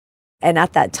And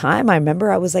at that time, I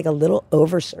remember I was like a little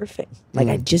over surfing. Like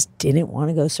I just didn't want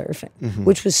to go surfing,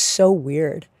 which was so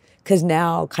weird. Because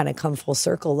now kind of come full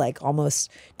circle, like almost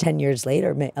 10 years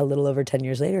later, a little over 10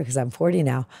 years later, because I'm 40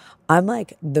 now, I'm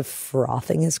like the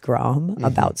frothingest grom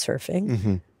about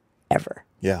surfing ever.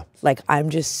 Yeah. Like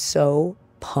I'm just so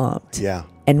pumped Yeah.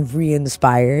 and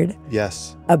re-inspired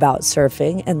Yes. about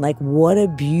surfing. And like what a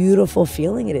beautiful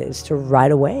feeling it is to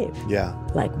ride a wave. Yeah.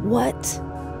 Like what?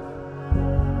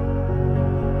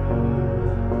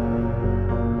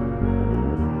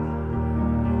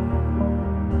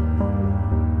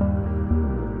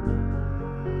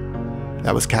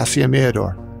 That was Kassia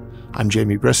Meador. I'm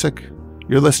Jamie Brisick.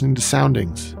 You're listening to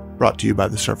Soundings, brought to you by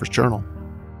the Surfers Journal.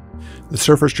 The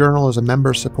Surfers Journal is a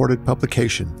member-supported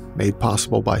publication made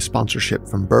possible by sponsorship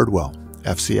from Birdwell,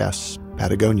 FCS,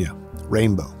 Patagonia,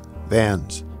 Rainbow,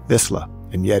 Vans, Vissla,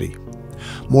 and Yeti.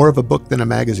 More of a book than a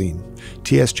magazine,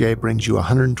 TSJ brings you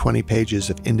 120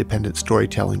 pages of independent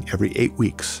storytelling every 8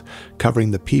 weeks, covering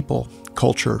the people,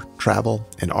 culture, travel,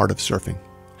 and art of surfing.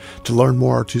 To learn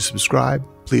more or to subscribe,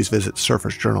 please visit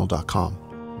surfersjournal.com.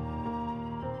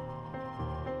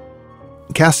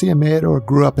 Kassia Meador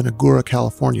grew up in Agoura,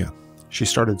 California. She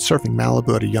started surfing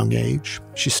Malibu at a young age.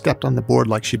 She stepped on the board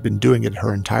like she'd been doing it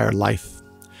her entire life.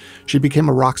 She became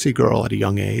a Roxy girl at a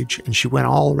young age, and she went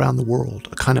all around the world,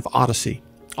 a kind of odyssey,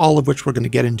 all of which we're going to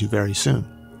get into very soon.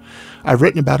 I've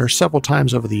written about her several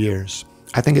times over the years.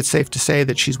 I think it's safe to say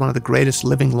that she's one of the greatest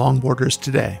living longboarders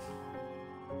today.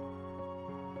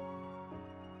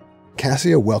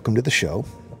 Kassia, welcome to the show.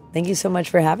 Thank you so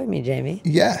much for having me, Jamie.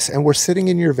 Yes, and we're sitting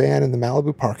in your van in the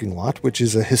Malibu parking lot, which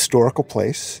is a historical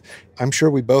place. I'm sure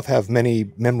we both have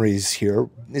many memories here.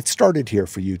 It started here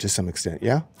for you to some extent,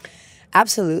 yeah?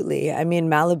 Absolutely. I mean,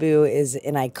 Malibu is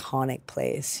an iconic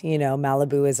place. You know,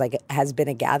 Malibu is like has been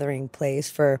a gathering place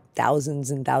for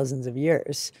thousands and thousands of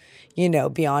years. You know,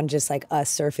 beyond just like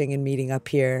us surfing and meeting up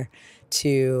here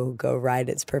to go ride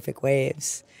its perfect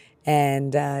waves.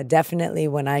 And definitely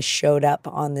when I showed up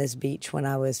on this beach when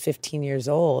I was 15 years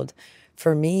old,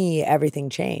 for me, everything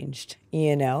changed,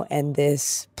 you know, and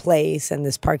this place and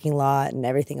this parking lot and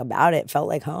everything about it felt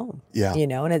like home, you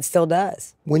know, and it still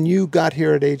does. When you got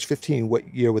here at age 15,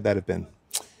 what year would that have been?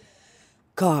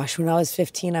 Gosh, when I was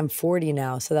 15, I'm 40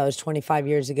 now. So that was 25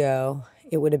 years ago.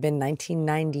 It would have been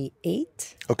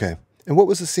 1998. Okay. And what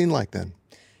was the scene like then?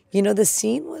 You know, the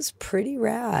scene was pretty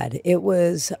rad. It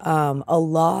was a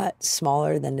lot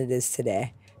smaller than it is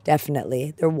today,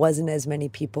 definitely. There wasn't as many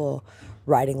people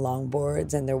riding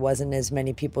longboards, and there wasn't as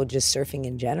many people just surfing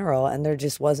in general, and there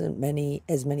just wasn't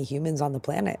as many humans on the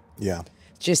planet. Yeah.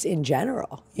 Just in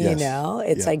general, you know?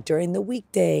 It's like during the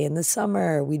weekday in the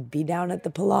summer, we'd be down at the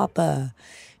Palapa.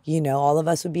 You know, all of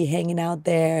us would be hanging out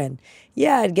there, and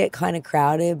yeah, it'd get kind of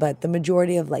crowded, but the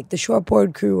majority of like the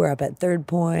shortboard crew were up at Third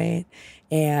Point,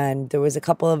 and there was a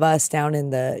couple of us down in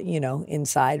the, you know,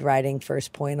 inside riding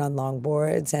First Point on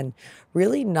longboards, and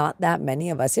really not that many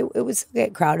of us. It would still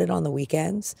get crowded on the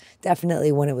weekends.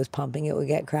 Definitely when it was pumping, it would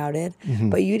get crowded.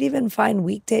 But you'd even find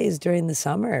weekdays during the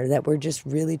summer that were just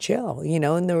really chill, you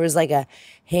know, and there was like a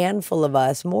handful of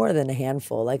us, more than a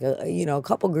handful, like a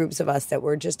couple groups of us that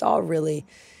were just all really,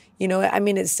 you know, I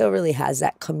mean, it still really has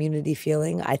that community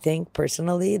feeling, I think,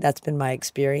 personally. That's been my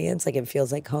experience. Like, it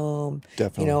feels like home,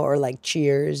 Definitely. You know, or like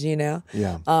Cheers, you know?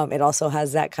 Yeah. It also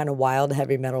has that kind of wild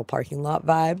heavy metal parking lot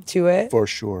vibe to it. For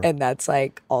sure. And that's,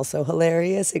 like, also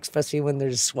hilarious, especially when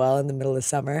there's swell in the middle of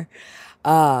summer.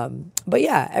 But,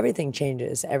 yeah, everything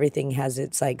changes. Everything has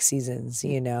its, like, seasons,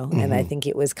 you know? And I think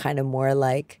it was kind of more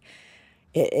like,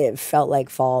 it felt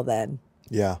like fall then.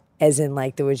 Yeah. As in,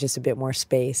 like, there was just a bit more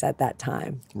space at that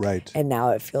time. Right. And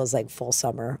now it feels like full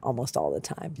summer almost all the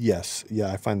time. Yes.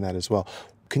 Yeah, I find that as well.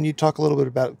 Can you talk a little bit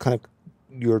about kind of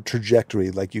your trajectory?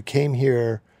 Like, you came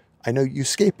here, I know you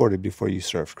skateboarded before you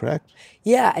surfed, correct?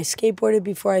 Yeah, I skateboarded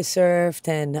before I surfed.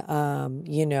 And,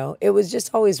 you know, it was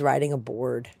just always riding a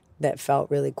board that felt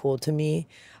really cool to me.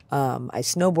 I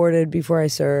snowboarded before I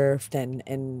surfed,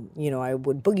 and you know, I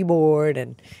would boogie board,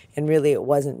 and really it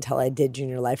wasn't until I did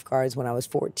junior lifeguards when I was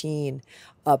 14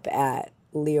 up at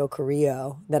Leo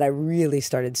Carrillo that I really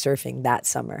started surfing that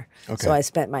summer. Okay. So I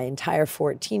spent my entire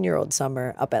 14-year-old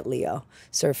summer up at Leo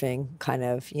surfing kind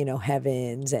of, you know,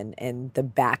 heavens and the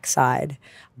backside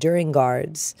during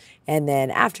guards. And then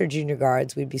after junior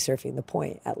guards, we'd be surfing the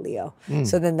point at Leo.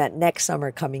 So then that next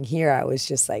summer coming here, I was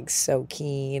just like so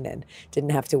keen and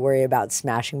didn't have to worry about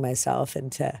smashing myself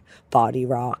into body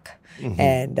rock.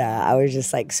 And I was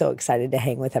just like so excited to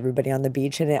hang with everybody on the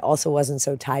beach. And it also wasn't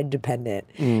so tide dependent.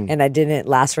 And I didn't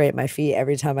lacerate my feet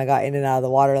every time I got in and out of the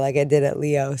water like I did at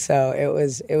Leo. So it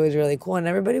was really cool. And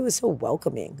everybody was so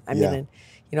welcoming. I mean,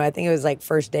 I think it was like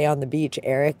first day on the beach,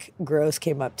 Eric Gross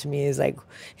came up to me. He's like,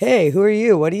 hey, who are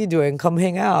you? What are you doing? Come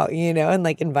hang out, and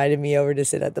like invited me over to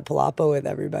sit at the Palapa with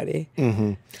everybody.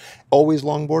 Mm-hmm. Always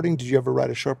longboarding? Did you ever ride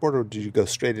a shortboard or did you go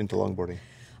straight into longboarding?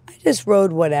 I just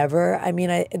rode whatever. I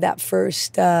mean, that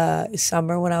first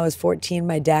summer when I was 14,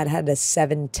 my dad had a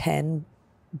 710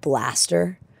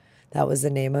 Blaster. That was the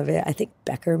name of it. I think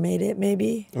Becker made it,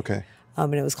 maybe. Okay.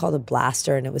 And it was called a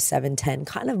Blaster, and it was 710,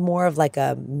 kind of more of like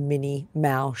a mini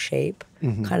Mao shape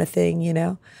kind of thing,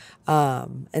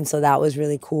 and so that was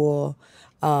really cool.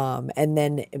 And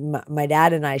then my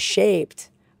dad and I shaped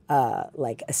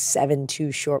like a 7.2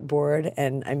 shortboard,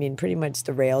 and I mean, pretty much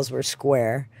the rails were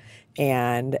square.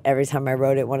 And every time I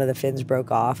rode it, one of the fins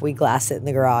broke off. We glassed it in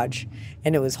the garage,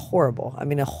 and it was horrible. I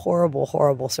mean, a horrible,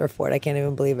 horrible surfboard. I can't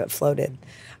even believe it floated.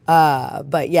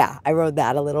 But yeah, I rode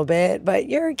that a little bit. But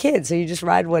you're a kid, so you just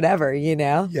ride whatever,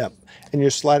 Yeah. And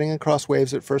you're sliding across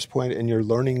waves at first point, and you're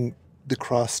learning the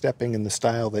cross stepping and the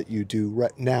style that you do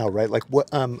right now, right? Like what?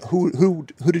 Who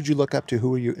did you look up to? Who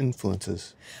were your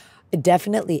influences?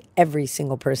 Definitely every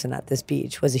single person at this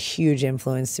beach was a huge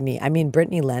influence to me. I mean,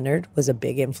 Brittany Leonard was a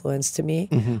big influence to me.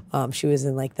 She was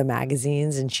in like the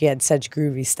magazines, and she had such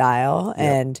groovy style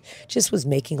and just was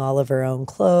making all of her own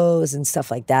clothes and stuff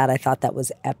like that. I thought that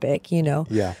was epic,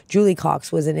 Yeah. Julie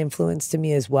Cox was an influence to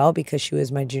me as well because she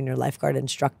was my junior lifeguard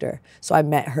instructor. So I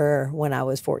met her when I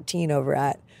was 14 over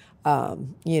at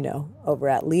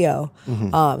Leo.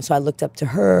 So I looked up to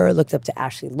her, looked up to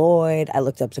Ashley Lloyd. I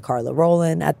looked up to Carla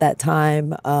Rowland at that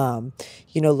time.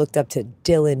 Looked up to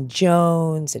Dylan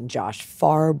Jones and Josh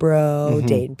Farbro.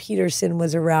 Dane Peterson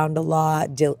was around a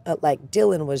lot.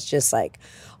 Dylan was just like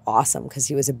awesome because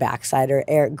he was a backsider.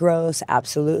 Eric Gross,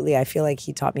 absolutely. I feel like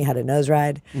he taught me how to nose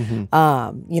ride.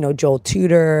 Joel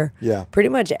Tudor. Yeah. Pretty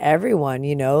much everyone,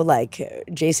 like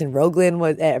Jason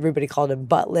Roglin, everybody called him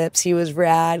Butt Lips. He was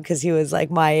rad because he was like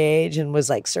my age and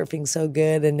was like surfing so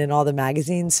good and in all the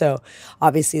magazines. So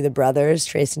obviously the brothers,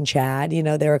 Trace and Chad,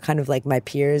 they were kind of like my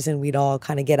peers, and we'd all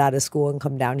kind of get out of school and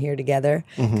come down here together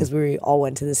because we all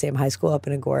went to the same high school up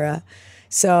in Agora.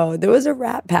 So there was a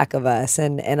rat pack of us,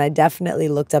 and I definitely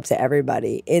looked up to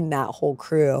everybody in that whole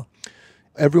crew.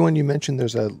 Everyone you mentioned,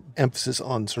 there's a emphasis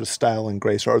on sort of style and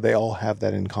grace, or they all have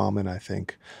that in common, I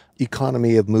think.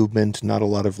 Economy of movement, not a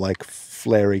lot of like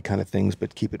flary kind of things,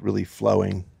 but keep it really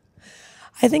flowing.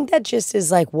 I think that just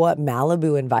is like what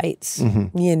Malibu invites,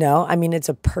 I mean, it's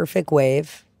a perfect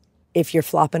wave. If you're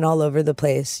flopping all over the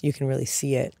place, you can really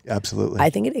see it. Absolutely. I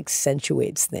think it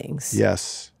accentuates things.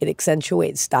 Yes. It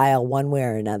accentuates style one way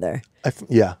or another. I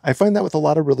find that with a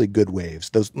lot of really good waves.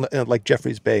 Those like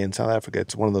Jeffreys Bay in South Africa,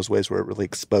 it's one of those waves where it really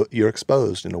you're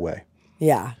exposed in a way.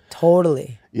 Yeah,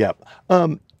 totally. Yeah.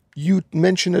 You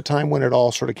mentioned a time when it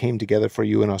all sort of came together for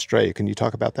you in Australia. Can you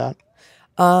talk about that?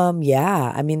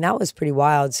 Yeah, I mean, that was pretty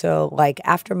wild. So like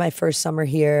after my first summer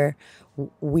here,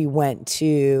 we went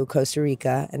to Costa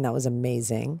Rica, and that was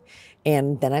amazing.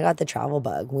 And then I got the travel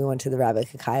bug. We went to the Rabbit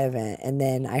Kakai event, and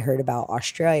then I heard about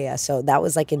Australia. So that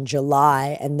was like in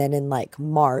July, and then in like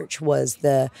March was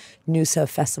the Noosa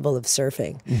Festival of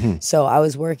Surfing. So I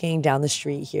was working down the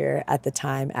street here at the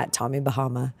time at Tommy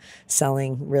Bahama,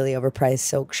 selling really overpriced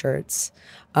silk shirts,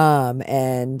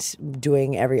 and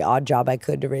doing every odd job I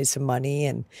could to raise some money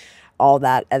and all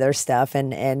that other stuff.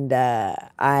 And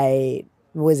I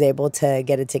was able to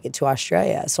get a ticket to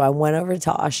Australia. So I went over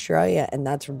to Australia, and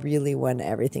that's really when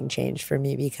everything changed for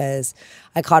me because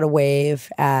I caught a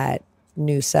wave at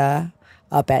Noosa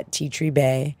up at Tea Tree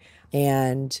Bay,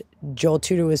 and Joel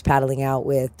Tudor was paddling out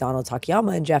with Donald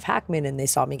Takayama and Jeff Hackman, and they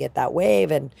saw me get that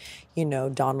wave, and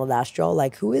Donald asked Joel,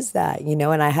 like, who is that?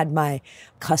 And I had my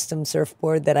custom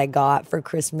surfboard that I got for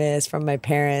Christmas from my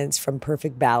parents from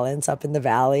Perfect Balance up in the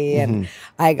valley, and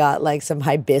I got like some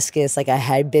hibiscus, like a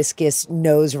hibiscus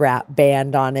nose wrap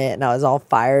band on it, and I was all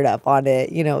fired up on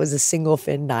it. It was a single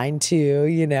fin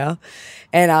 9.2,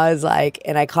 and I was like,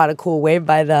 and I caught a cool wave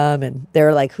by them, and they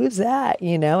were like, who's that?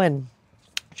 And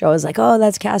Joe was like, oh,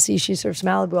 that's Cassie. She surfs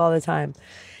Malibu all the time.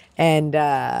 And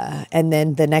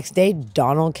then the next day,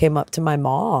 Donald came up to my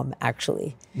mom,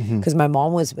 actually, because my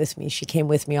mom was with me. She came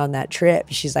with me on that trip.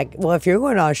 She's like, well, if you're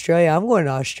going to Australia, I'm going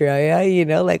to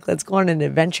Australia, like, let's go on an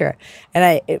adventure.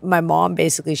 And my mom,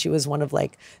 basically, she was one of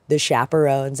like the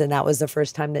chaperones. And that was the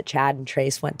first time that Chad and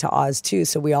Trace went to Oz too.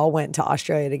 So we all went to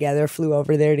Australia together, flew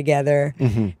over there together.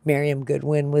 Miriam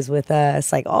Goodwin was with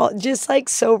us, like all just like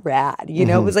so rad,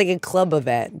 it was like a club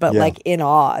event, but like in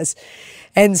Oz.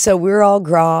 And so we were all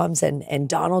groms, and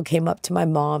Donald came up to my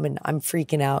mom, and I'm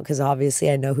freaking out because obviously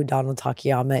I know who Donald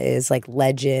Takayama is, like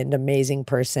legend, amazing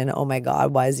person. Oh my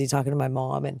God, why is he talking to my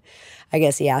mom? And I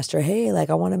guess he asked her, hey, like,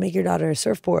 I want to make your daughter a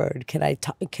surfboard. Can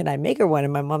I make her one?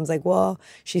 And my mom's like, well,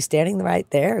 she's standing right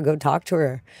there. Go talk to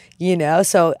her, you know?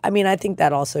 So, I mean, I think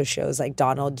that also shows like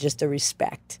Donald, just a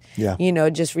respect, Yeah. you know,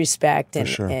 just respect and,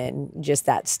 sure. and just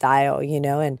that style, you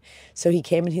know? And so he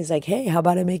came and he's like, hey, how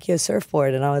about I make you a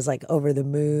surfboard? And I was like over the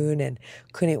moon and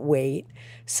couldn't wait.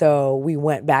 So we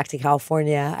went back to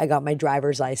California. I got my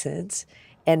driver's license.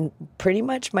 And pretty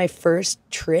much my first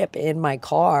trip in my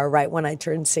car, right when I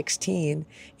turned 16,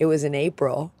 it was in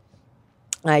April.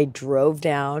 I drove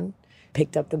down,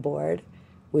 picked up the board,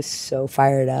 was so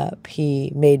fired up.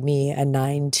 He made me a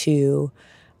 9.2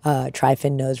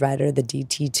 tri-fin nose rider, the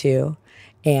DT2,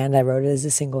 and I rode it as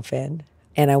a single fin.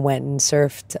 And I went and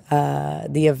surfed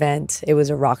the event. It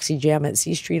was a Roxy Jam at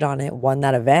C Street on it, won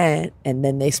that event, and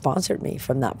then they sponsored me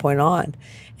from that point on.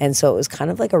 And so it was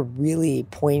kind of like a really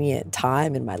poignant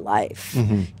time in my life.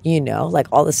 You know, like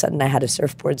all of a sudden I had a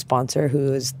surfboard sponsor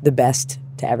who was the best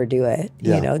to ever do it.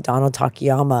 Yeah. You know, Donald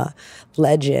Takayama,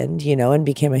 legend, you know, and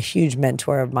became a huge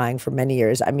mentor of mine for many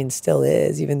years. I mean, still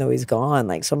is, even though he's gone.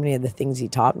 Like so many of the things he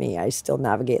taught me, I still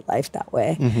navigate life that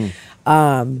way.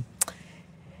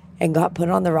 And got put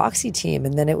on the Roxy team.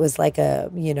 And then it was like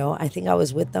you know, I think I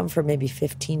was with them for maybe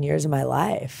 15 years of my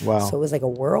life. Wow. So it was like a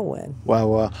whirlwind.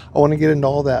 Wow. I want to get into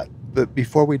all that. But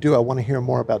before we do, I want to hear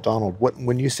more about Donald.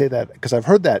 When you say that, because I've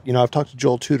heard that, you know, I've talked to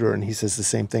Joel Tudor and he says the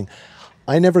same thing.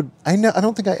 I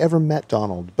don't think I ever met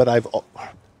Donald, but I've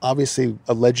obviously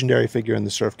a legendary figure in the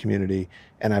surf community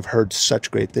and I've heard such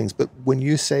great things. But when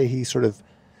you say he sort of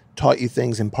taught you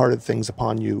things, imparted things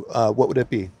upon you, what would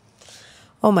it be?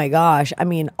 Oh my gosh. I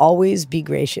mean, always be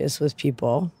gracious with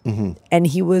people. And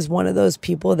he was one of those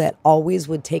people that always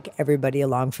would take everybody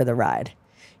along for the ride.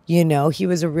 You know, he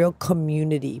was a real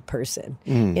community person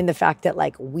in the fact that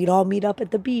like we'd all meet up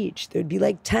at the beach. There'd be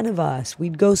like 10 of us.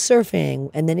 We'd go surfing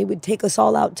and then he would take us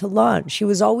all out to lunch. He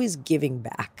was always giving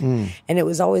back. And it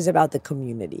was always about the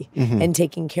community and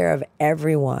taking care of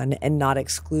everyone and not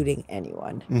excluding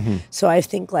anyone. So I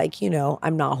think like, you know,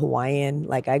 I'm not Hawaiian.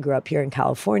 Like I grew up here in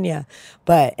California,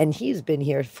 and he's been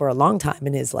here for a long time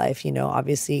in his life, you know,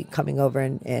 obviously coming over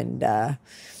and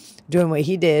doing what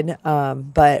he did.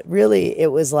 But really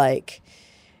it was like,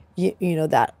 you know,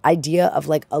 that idea of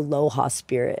like aloha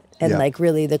spirit and like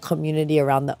really the community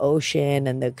around the ocean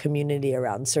and the community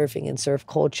around surfing and surf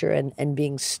culture and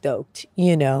being stoked,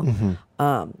 you know.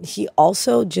 He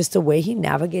also, just the way he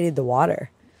navigated the water,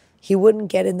 he wouldn't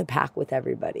get in the pack with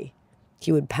everybody.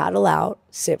 He would paddle out,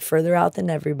 sit further out than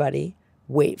everybody,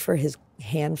 wait for his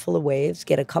handful of waves,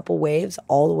 get a couple waves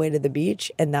all the way to the beach,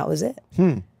 and that was it.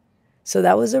 So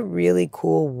that was a really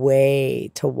cool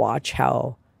way to watch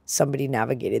how somebody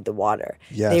navigated the water.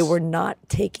 Yes. They were not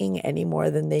taking any more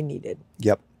than they needed.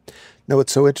 Yep. No,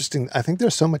 it's so interesting. I think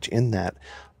there's so much in that.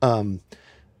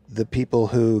 The people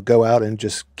who go out and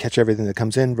just catch everything that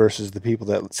comes in versus the people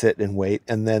that sit and wait.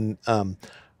 And then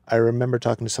I remember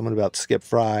talking to someone about Skip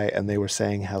Fry, and they were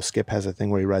saying how Skip has a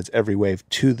thing where he rides every wave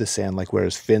to the sand, like where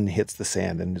his fin hits the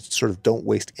sand, and it's sort of don't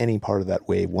waste any part of that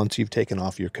wave. Once you've taken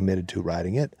off, you're committed to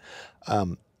riding it.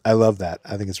 I love that.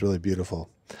 I think it's really beautiful.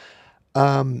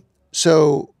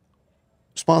 So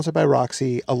sponsored by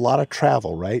Roxy, a lot of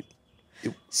travel, right?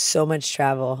 So much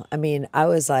travel. I mean, I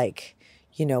was like,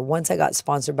 you know, once I got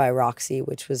sponsored by Roxy,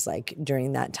 which was like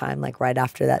during that time, like right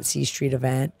after that C Street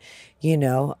event, you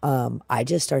know, I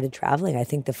just started traveling. I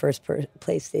think the first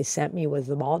place they sent me was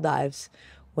the Maldives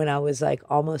when I was like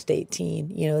almost 18,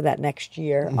 you know, that next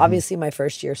year. Obviously my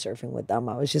first year surfing with them,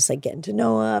 I was just like getting to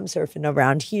know them, surfing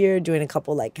around here, doing a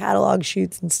couple like catalog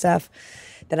shoots and stuff.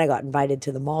 Then I got invited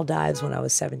to the Maldives when I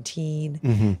was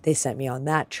 17. They sent me on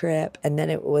that trip. And then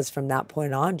it was from that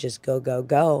point on, just go, go,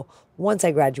 go. Once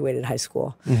I graduated high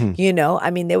school, you know,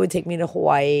 I mean, they would take me to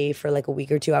Hawaii for like a week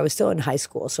or two. I was still in high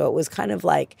school. So it was kind of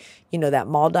like, you know, that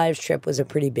Maldives trip was a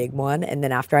pretty big one. And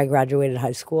then after I graduated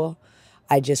high school,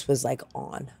 I just was like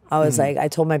on. I was like, I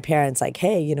told my parents like,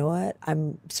 hey, you know what?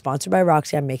 I'm sponsored by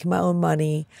Roxy. I'm making my own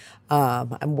money.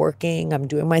 I'm working. I'm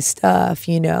doing my stuff,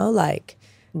 you know, like,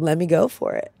 let me go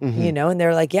for it, you know? And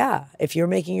they're like, yeah, if you're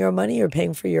making your own money, you're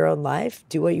paying for your own life,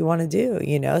 do what you want to do,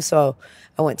 you know? So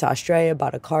I went to Australia,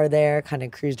 bought a car there, kind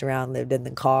of cruised around, lived in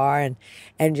the car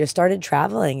and just started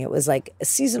traveling. It was like a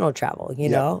seasonal travel, you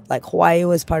know? Like Hawaii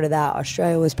was part of that.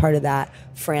 Australia was part of that.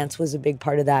 France was a big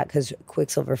part of that because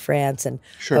Quicksilver France. And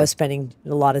I was spending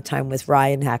a lot of time with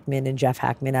Ryan Hackman and Jeff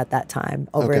Hackman at that time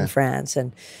over in France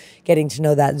and getting to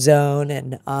know that zone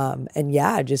and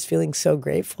yeah, just feeling so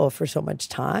grateful for so much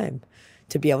time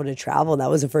to be able to travel. That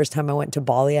was the first time I went to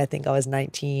Bali. I think I was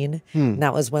 19. And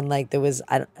that was when like there was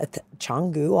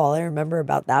Canggu. All I remember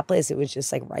about that place, it was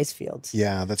just like rice fields.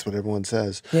 Yeah, that's what everyone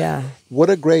says. Yeah. What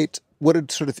a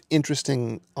sort of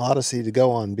interesting odyssey to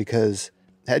go on, because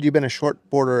had you been a short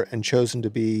boarder and chosen to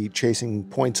be chasing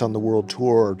points on the world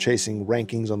tour or chasing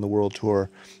rankings on the world tour,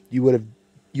 you would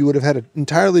have had an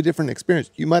entirely different experience.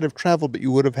 You might have traveled, but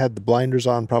you would have had the blinders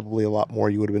on probably a lot more.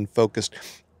 You would have been focused.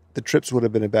 The trips would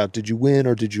have been about, did you win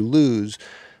or did you lose?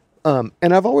 And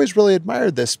I've always really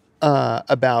admired this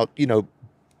about,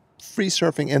 free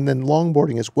surfing and then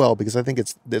longboarding as well, because I think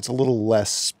it's a little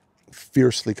less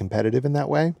fiercely competitive in that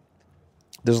way.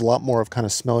 There's a lot more of kind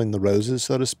of smelling the roses,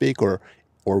 so to speak, or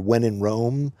when in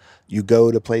Rome, you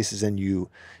go to places and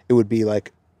it would be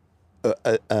like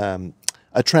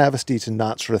a travesty to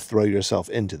not sort of throw yourself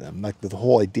into them. Like the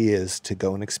whole idea is to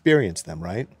go and experience them,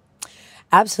 right?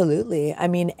 Absolutely. I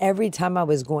mean, every time I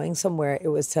was going somewhere, it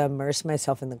was to immerse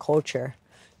myself in the culture,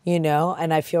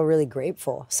 and I feel really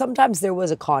grateful. Sometimes there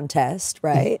was a contest,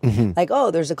 right? Like,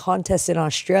 oh, there's a contest in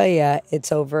Australia.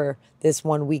 It's over this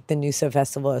 1 week, the Noosa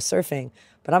Festival of Surfing.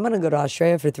 But I'm going to go to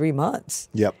Australia for 3 months.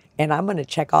 Yep. And I'm going to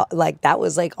check out, like, that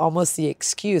was like almost the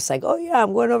excuse. Like, oh yeah,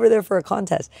 I'm going over there for a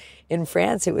contest. In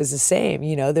France, it was the same.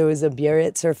 There was a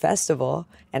Biarritz Surf Festival,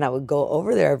 and I would go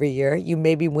over there every year. You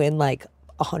maybe win like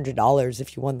 $100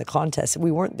 if you won the contest.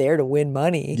 We weren't there to win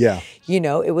money. Yeah.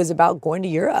 It was about going to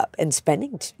Europe and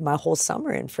spending my whole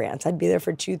summer in France. I'd be there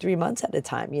for 2-3 months at a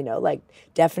time, like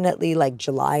definitely like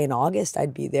July and August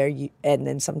I'd be there, and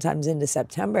then sometimes into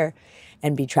September,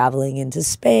 and be traveling into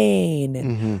Spain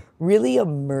and really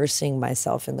immersing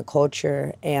myself in the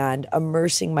culture and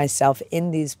immersing myself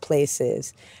in these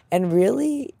places and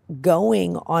really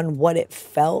going on what it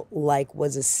felt like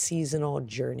was a seasonal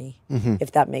journey,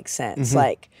 if that makes sense.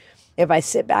 Like, if I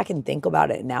sit back and think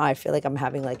about it now, I feel like I'm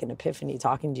having like an epiphany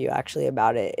talking to you actually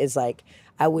about it, is like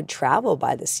I would travel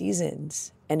by the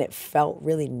seasons and it felt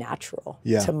really natural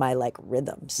to my like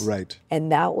rhythms. Right.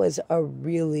 And that was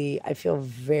I feel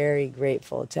very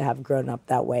grateful to have grown up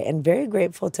that way, and very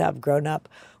grateful to have grown up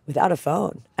without a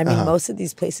phone. I mean, most of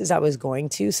these places I was going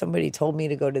to, somebody told me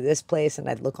to go to this place and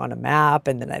I'd look on a map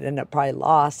and then I'd end up probably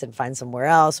lost and find somewhere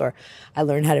else. Or I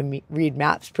learned how to read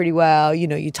maps pretty well.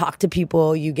 You talk to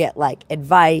people, you get like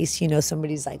advice,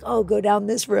 somebody's like, oh, go down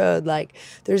this road. Like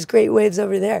there's great waves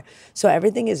over there. So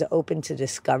everything is open to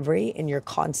discovery, and you're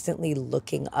constantly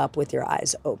looking up with your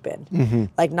eyes open.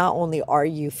 Like not only are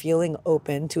you feeling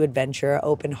open to adventure,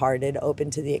 open-hearted, open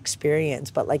to the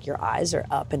experience, but like your eyes are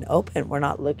up and open. We're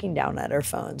not looking down at our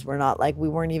phones. We're not like, we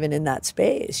weren't even in that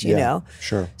space, you know?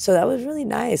 Sure. So that was really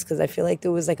nice, because I feel like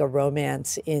there was like a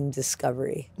romance in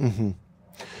discovery.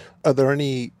 Are there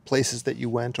any places that you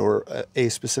went, or a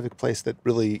specific place that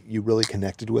you really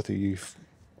connected with,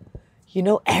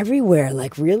 or everywhere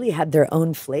like really had their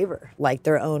own flavor, like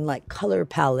their own like color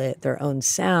palette, their own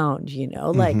sound,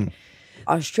 like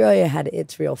Australia had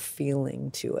its real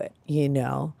feeling to it,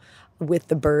 with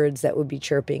the birds that would be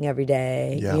chirping every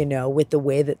day, with the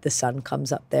way that the sun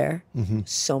comes up there.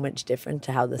 So much different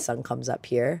to how the sun comes up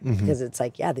here, because it's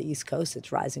like, the East Coast,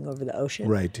 it's rising over the ocean.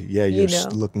 Right. Yeah, you're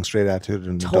looking straight at it.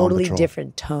 And totally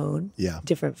different tone,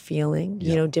 different feeling,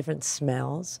 different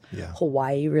smells.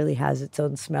 Hawaii really has its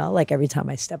own smell. Like every time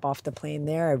I step off the plane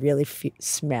there, I really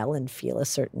smell and feel a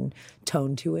certain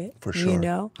tone to it. For sure.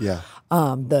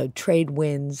 The trade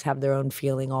winds have their own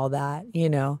feeling, all that,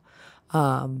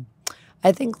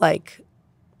 I think like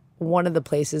one of the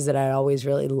places that I always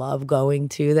really loved going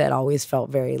to, that always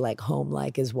felt very like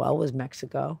home-like as well, was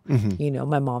Mexico.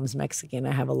 My mom's Mexican.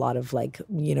 I have a lot of like,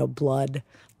 blood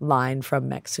line from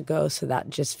Mexico. So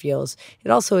that just feels, it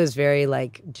also is very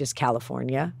like just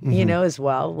California, as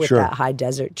well, with that high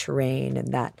desert terrain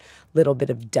and that little bit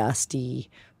of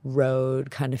dusty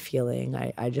road kind of feeling.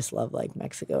 I just love like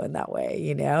Mexico in that way,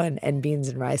 and beans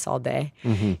and rice all day.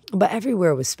 But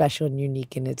everywhere was special and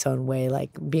unique in its own way,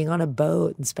 like being on a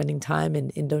boat and spending time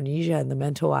in Indonesia and the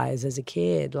Mentawais as a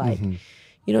kid, like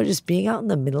just being out in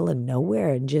the middle of nowhere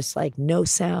and just like no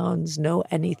sounds, no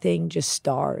anything, just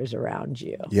stars around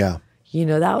you.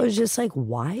 That was just like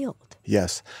wild.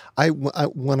 Yes.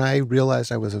 When I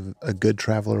realized I was a good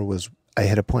traveler was I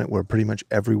hit a point where pretty much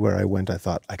everywhere I went, I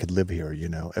thought I could live here.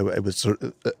 It was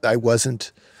I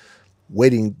wasn't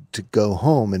waiting to go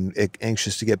home and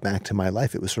anxious to get back to my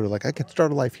life. It was sort of like I could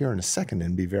start a life here in a second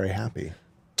and be very happy.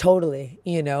 Totally.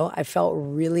 I felt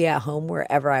really at home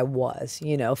wherever I was,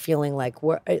 feeling like,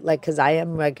 because I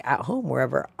am like at home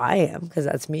wherever I am, because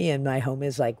that's me, and my home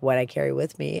is like what I carry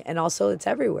with me. And also it's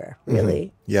everywhere,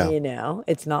 really.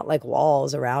 It's not like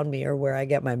walls around me or where I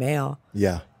get my mail.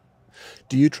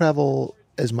 Do you travel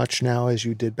as much now as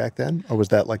you did back then? Or was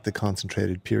that like the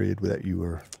concentrated period that you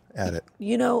were at it?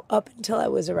 You know, up until I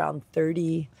was around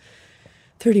 30,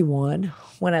 31,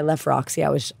 when I left Roxy, I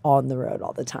was on the road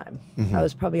all the time. I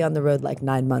was probably on the road like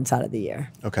 9 months out of the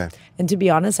year. Okay. And to be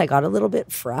honest, I got a little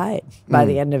bit fried by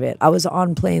the end of it. I was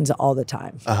on planes all the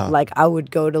time. Like I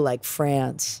would go to like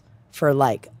France for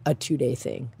like a 2-day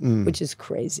thing, which is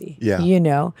crazy. Yeah. You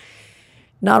know,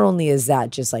 not only is that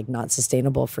just like not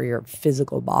sustainable for your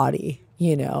physical body,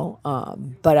 you know,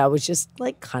 but I was just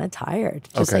like kind of tired,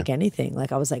 just like anything.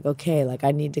 Like I was like, okay, like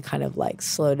I need to kind of like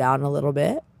slow down a little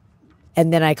bit.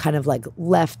 And then I kind of like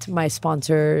left my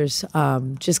sponsors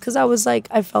just because I was like,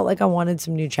 I felt like I wanted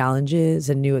some new challenges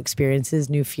and new experiences,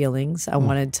 new feelings. I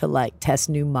wanted to like test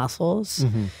new muscles,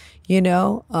 you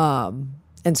know?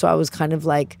 And so I was kind of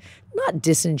like, not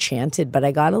disenchanted, but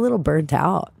I got a little burnt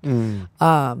out.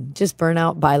 Just burnt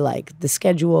out by like the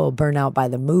schedule, burnt out by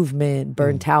the movement,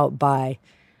 burnt out by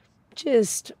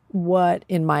just what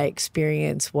in my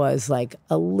experience was like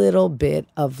a little bit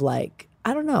of like,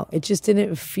 I don't know. It just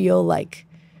didn't feel like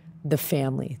the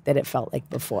family that it felt like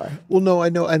before. Well, no, I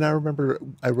know. And I remember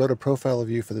I wrote a profile of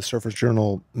you for the Surfer's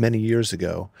Journal many years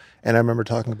ago. And I remember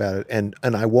talking about it. And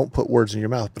I won't put words in your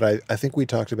mouth, but I think we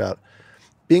talked about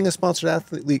being a sponsored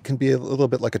athlete can be a little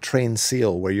bit like a trained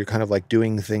SEAL where you're kind of like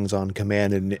doing things on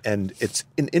command. And it's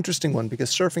an interesting one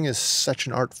because surfing is such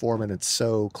an art form and it's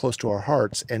so close to our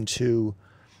hearts. And to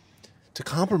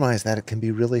compromise that, it can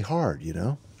be really hard, you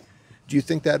know? Do you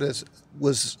think that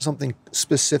was something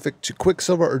specific to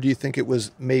Quicksilver, or do you think it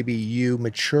was maybe you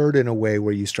matured in a way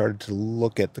where you started to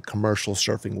look at the commercial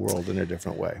surfing world in a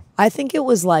different way? I think it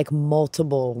was like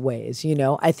multiple ways, you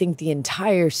know? I think the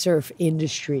entire surf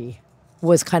industry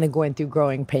was kind of going through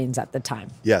growing pains at the time.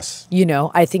 Yes. You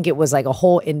know, I think it was like a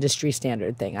whole industry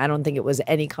standard thing. I don't think it was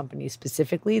any company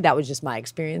specifically. That was just my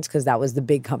experience because that was the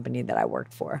big company that I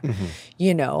worked for.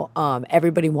 You know,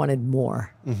 everybody wanted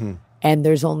more. And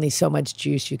there's only so much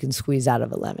juice you can squeeze out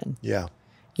of a lemon. Yeah.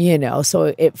 You know,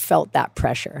 so it felt that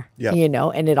pressure, Yep. you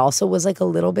know, and it also was like a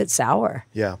little bit sour.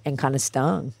 Yeah. And kind of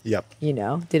stung. Yep. You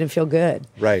know, didn't feel good.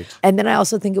 Right. And then I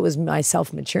also think it was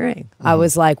myself maturing. I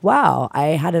was like, wow, I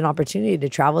had an opportunity to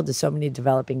travel to so many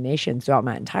developing nations throughout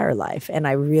my entire life. And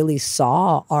I really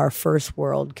saw our first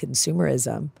world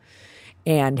consumerism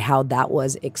and how that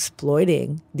was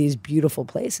exploiting these beautiful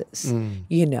places.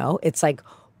 You know, it's like,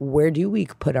 where do we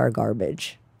put our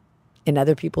garbage? In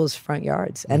other people's front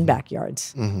yards and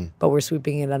backyards, but we're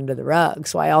sweeping it under the rug.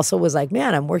 So I also was like,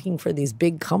 man, I'm working for these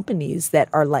big companies that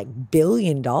are like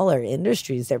billion-dollar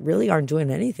industries that really aren't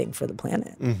doing anything for the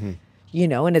planet. You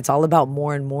know, and it's all about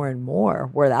more and more and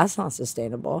more, where that's not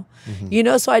sustainable. You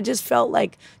know, so I just felt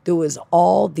like there was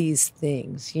all these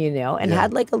things, you know, and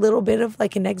had like a little bit of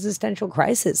like an existential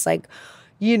crisis. Like,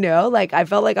 you know, like I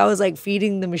felt like I was like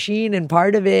feeding the machine and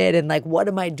part of it. And like, what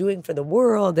am I doing for the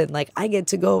world? And like, I get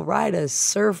to go ride a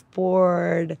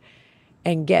surfboard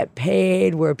and get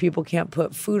paid where people can't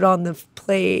put food on the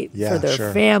plate for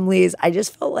their families. I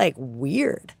just felt like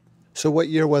weird. So what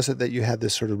year was it that you had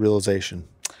this sort of realization?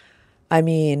 I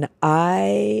mean,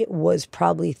 I was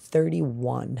probably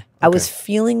 31. I was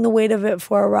feeling the weight of it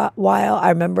for a while. I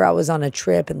remember I was on a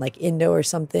trip in like Indo or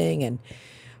something, and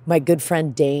my good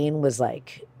friend Dane was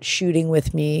like shooting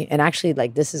with me. And actually,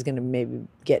 like, this is going to maybe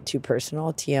get too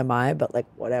personal, TMI, but like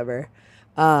whatever.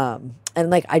 And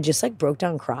like, I just like broke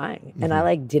down crying and I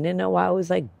like didn't know why I was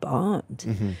like bummed.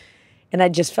 And I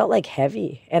just felt like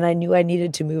heavy and I knew I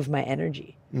needed to move my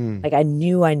energy. Like I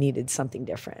knew I needed something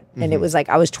different. And it was like,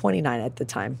 I was 29 at the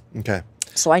time. Okay.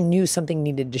 So I knew something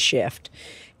needed to shift.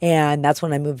 And that's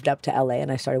when I moved up to LA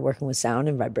and I started working with sound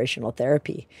and vibrational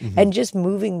therapy and just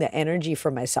moving the energy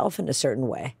for myself in a certain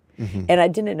way. And I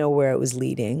didn't know where it was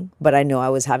leading, but I know I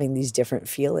was having these different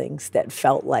feelings that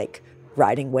felt like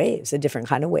riding waves, a different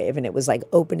kind of wave. And it was like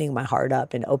opening my heart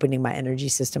up and opening my energy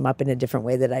system up in a different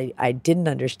way that I didn't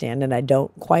understand and I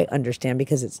don't quite understand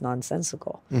because it's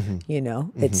nonsensical. You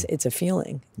know, it's a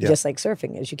feeling, just like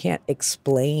surfing is. You can't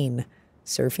explain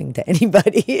surfing to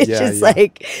anybody. It's just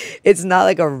like, it's not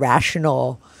like a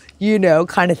rational, you know,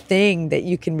 kind of thing that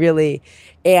you can really,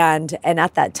 and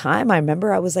at that time, I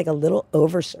remember I was like a little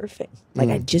over surfing. Like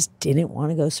I just didn't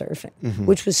want to go surfing,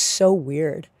 which was so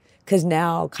weird. Because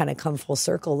now kind of come full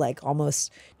circle, like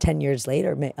almost 10 years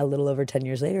later, a little over 10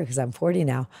 years later, because I'm 40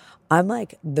 now, I'm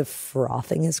like the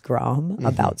frothingest grom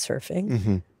about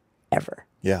surfing ever.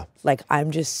 Yeah. Like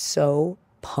I'm just so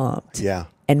pumped. Yeah.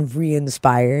 and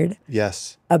re-inspired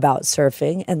Yes. about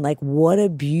surfing, and like what a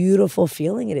beautiful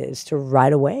feeling it is to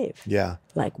ride a wave. Yeah.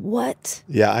 Like what?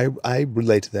 Yeah, I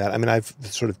relate to that. I mean, I've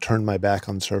sort of turned my back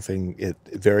on surfing at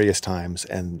various times,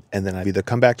 and then I've either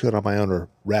come back to it on my own, or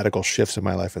radical shifts in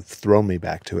my life have thrown me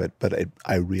back to it. But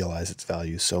I realize its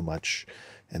value so much,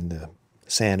 and the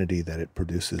sanity that it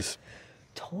produces.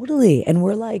 Totally. And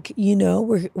we're like,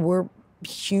 we're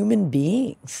human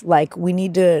beings. Like we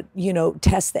need to,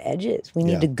 test the edges. We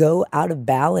need to go out of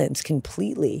balance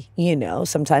completely,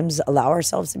 sometimes allow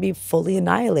ourselves to be fully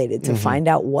annihilated, to find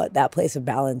out what that place of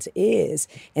balance is,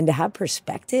 and to have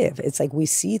perspective. It's like we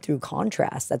see through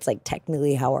contrast. That's like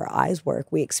technically how our eyes work.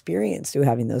 We experience through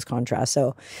having those contrasts.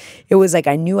 So it was like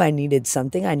I knew I needed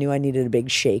something. I knew I needed a big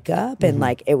shakeup. And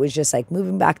like it was just like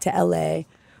moving back to LA.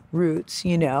 Roots,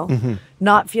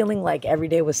 not feeling like every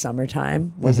day was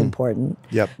summertime was important.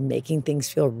 Yep. Making things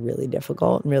feel really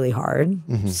difficult and really hard,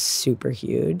 super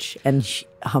huge and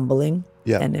humbling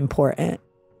and important.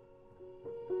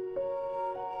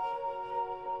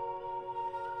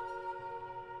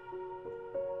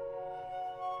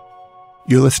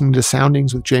 You're listening to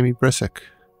Soundings with Jamie Brisick.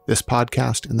 This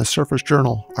podcast and the Surfer's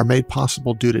Journal are made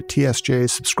possible due to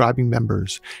TSJ's subscribing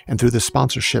members and through the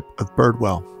sponsorship of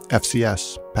Birdwell,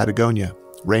 FCS, Patagonia,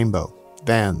 Rainbow,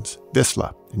 Vans,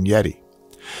 Vissla, and Yeti.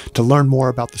 To learn more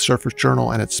about the Surfer's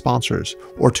Journal and its sponsors,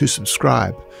 or to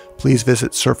subscribe, please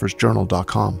visit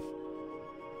surfersjournal.com.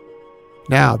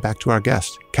 Now, back to our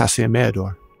guest, Kassia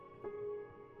Meador.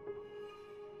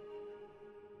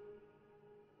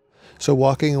 So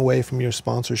walking away from your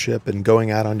sponsorship and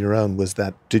going out on your own,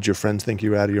 did your friends think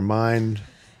you were out of your mind?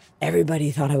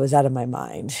 Everybody thought I was out of my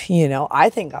mind. I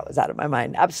think I was out of my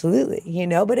mind. Absolutely.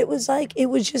 But it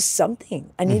was just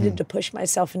something. I needed to push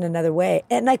myself in another way.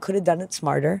 And I could have done it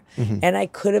smarter. And I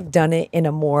could have done it in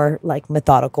a more like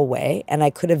methodical way. And I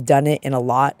could have done it in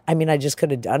I just could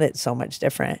have done it so much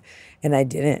different. And I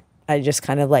didn't. I just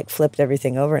kind of like flipped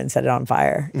everything over and set it on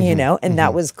fire, and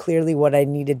that was clearly what I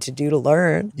needed to do to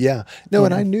learn. Yeah. No,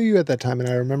 and I knew you at that time, and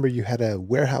I remember you had a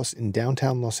warehouse in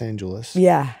downtown Los Angeles.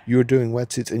 Yeah. You were doing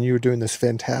wetsuits, and you were doing this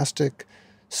fantastic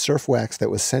surf wax that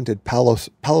was scented Palo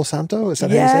Santo. Is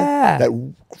that how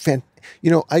you say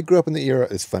it? I grew up in the era.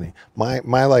 It's funny. My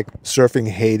like surfing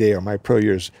heyday, or my pro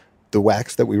years, the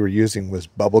wax that we were using was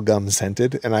bubblegum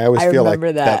scented, and I always feel like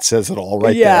that says it all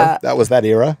right there. That was that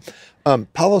era.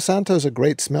 Palo Santo is a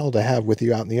great smell to have with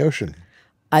you out in the ocean.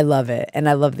 I love it. And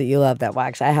I love that you love that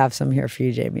wax. I have some here for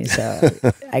you, Jamie. So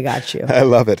I got you. I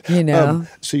love it.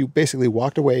 So you basically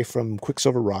walked away from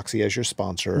Quicksilver Roxy as your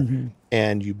sponsor,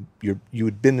 and you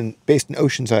had been based in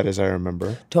Oceanside, as I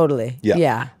remember. Totally.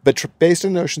 Yeah. But based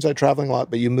in Oceanside, traveling a lot,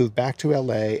 but you moved back to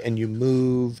LA, and you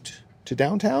moved to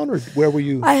downtown, or where were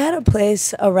you? I had a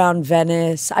place around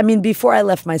Venice. I mean, before I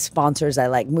left my sponsors, I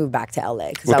like moved back to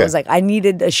LA because I was like, I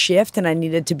needed a shift and I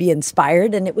needed to be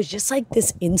inspired. And it was just like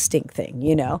this instinct thing,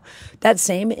 that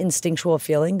same instinctual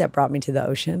feeling that brought me to the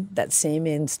ocean, that same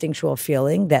instinctual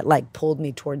feeling that like pulled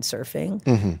me towards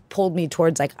surfing, pulled me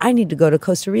towards like, I need to go to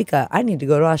Costa Rica. I need to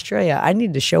go to Australia. I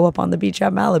need to show up on the beach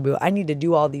at Malibu. I need to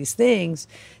do all these things.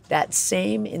 That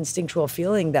same instinctual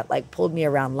feeling that like pulled me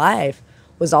around life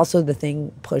was also the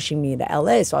thing pushing me into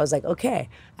LA. So I was like, okay,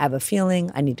 I have a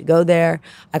feeling I need to go there.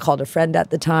 I called a friend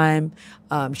at the time.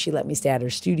 She let me stay at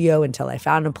her studio until I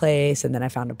found a place. And then I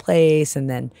found a place. And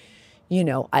then,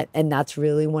 and that's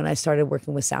really when I started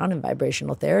working with sound and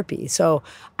vibrational therapy. So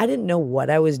I didn't know what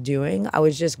I was doing. I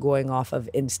was just going off of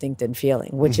instinct and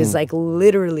feeling, which is like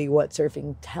literally what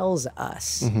surfing tells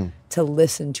us, to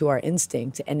listen to our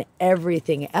instinct. And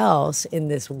everything else in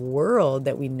this world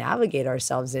that we navigate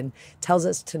ourselves in tells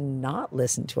us to not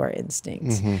listen to our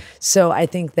instincts. So I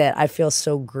think that I feel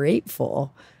so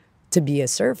grateful to be a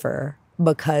surfer,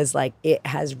 because like it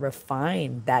has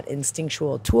refined that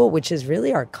instinctual tool, which is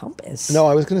really our compass. No,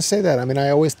 I was going to say that. I mean, I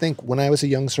always think when I was a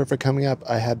young surfer coming up,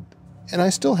 I had, and I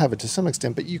still have it to some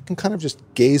extent, but you can kind of just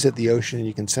gaze at the ocean and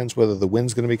you can sense whether the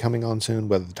wind's going to be coming on soon,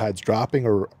 whether the tide's dropping,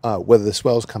 or whether the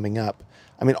swell's coming up.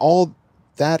 I mean, all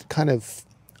that kind of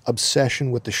obsession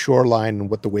with the shoreline and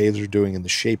what the waves are doing and the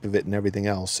shape of it and everything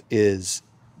else is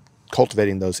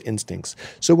cultivating those instincts.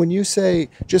 So when you say,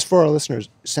 just for our listeners,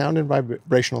 sound and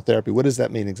vibrational therapy, what does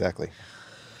that mean exactly?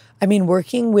 I mean,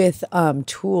 working with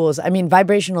tools,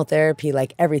 vibrational therapy,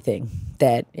 like everything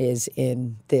that is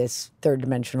in this third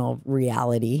dimensional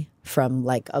reality from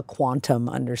like a quantum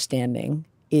understanding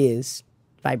is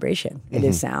vibration. It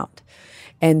is sound.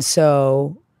 And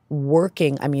so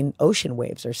ocean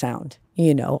waves are sound.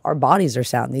 our bodies are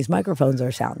sound, these microphones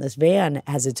are sound, this van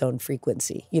has its own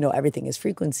frequency, everything is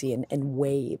frequency and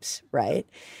waves, right?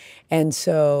 And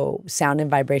so sound and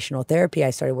vibrational therapy, I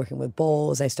started working with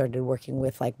bowls, I started working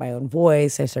with like my own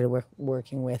voice, I started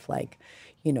working with like,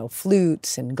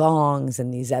 flutes and gongs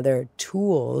and these other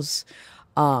tools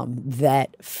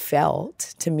that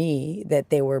felt to me that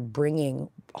they were bringing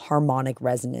harmonic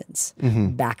resonance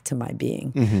back to my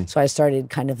being. So I started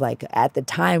kind of like, at the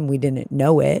time we didn't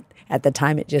know it. At the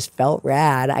time it just felt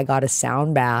rad. I got a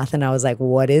sound bath and I was like,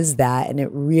 what is that? And it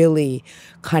really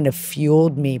kind of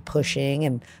fueled me pushing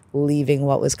and leaving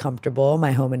what was comfortable,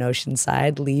 my home in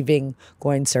Oceanside, leaving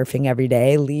going surfing every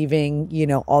day, leaving,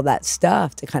 all that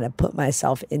stuff to kind of put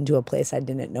myself into a place I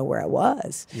didn't know where I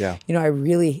was. Yeah. I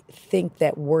really think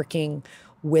that working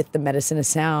with the medicine of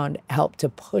sound helped to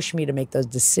push me to make those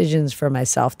decisions for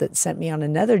myself that sent me on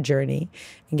another journey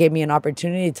and gave me an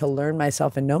opportunity to learn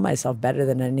myself and know myself better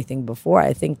than anything before.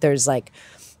 I think there's like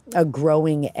a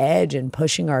growing edge in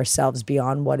pushing ourselves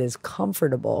beyond what is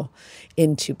comfortable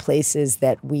into places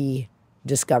that we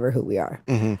discover who we are.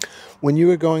 When you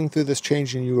were going through this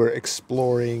change and you were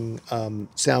exploring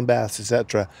sound baths,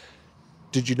 etc.,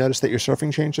 did you notice that your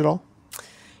surfing changed at all?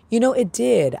 It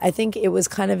did. I think it was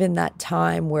kind of in that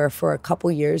time where for a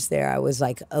couple years there, I was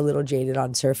like a little jaded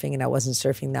on surfing and I wasn't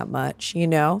surfing that much,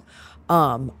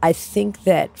 I think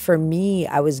that for me,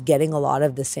 I was getting a lot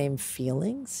of the same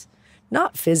feelings,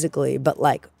 not physically, but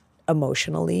like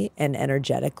emotionally and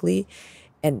energetically.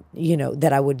 And,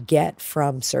 that I would get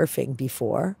from surfing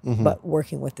before, but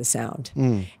working with the sound.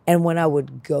 And when I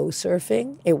would go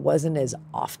surfing, it wasn't as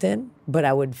often, but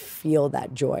I would feel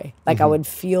that joy. Like I would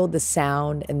feel the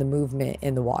sound and the movement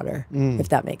in the water, if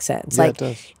that makes sense. Yeah, like it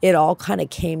does. It all kind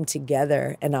of came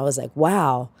together and I was like,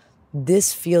 wow,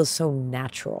 this feels so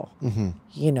natural,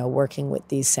 working with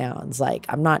these sounds. Like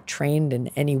I'm not trained in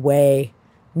any way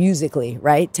musically,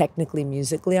 right? Technically,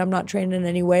 musically, I'm not trained in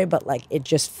any way, but like it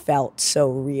just felt so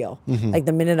real. Like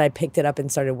the minute I picked it up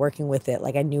and started working with it,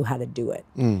 like I knew how to do it.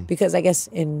 Because I guess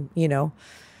in,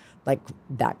 like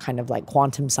that kind of like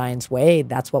quantum science way,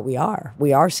 that's what we are.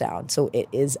 We are sound. So it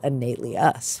is innately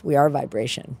us. We are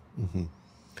vibration.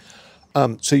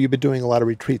 So you've been doing a lot of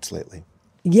retreats lately.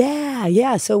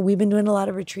 Yeah. So we've been doing a lot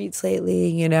of retreats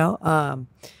lately,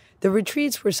 The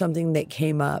retreats were something that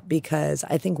came up because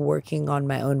I think working on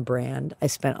my own brand, I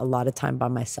spent a lot of time by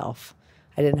myself.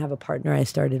 I didn't have a partner I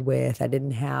started with. I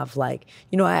didn't have like,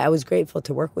 I was grateful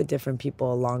to work with different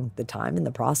people along the time in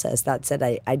the process. That said,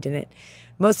 I didn't,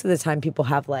 most of the time people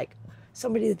have like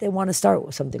somebody that they want to start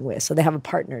with something with. So they have a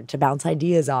partner to bounce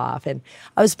ideas off. And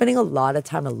I was spending a lot of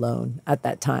time alone at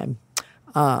that time.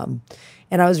 And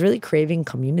I was really craving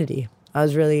community. I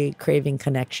was really craving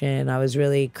connection. I was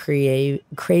really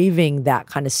craving that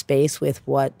kind of space with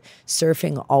what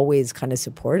surfing always kind of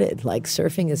supported. Like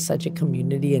surfing is such a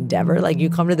community endeavor. Like you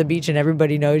come to the beach and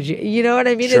everybody knows you. You know what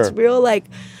I mean? Sure. It's real like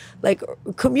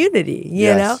community,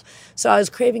 you know? So I was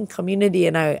craving community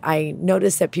and I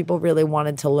noticed that people really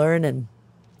wanted to learn and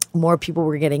more people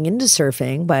were getting into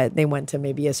surfing, but they went to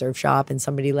maybe a surf shop and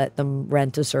somebody let them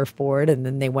rent a surfboard and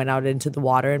then they went out into the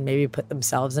water and maybe put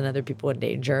themselves and other people in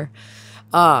danger.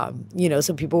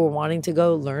 So people were wanting to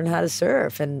go learn how to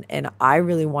surf and I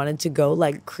really wanted to go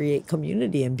like create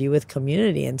community and be with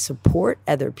community and support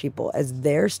other people as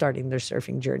they're starting their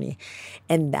surfing journey.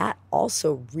 And that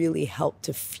also really helped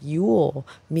to fuel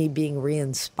me being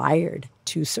re-inspired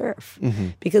to surf.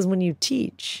 Because when you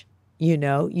teach,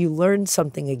 you learn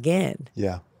something again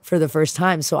for the first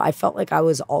time. So I felt like I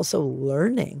was also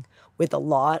learning with a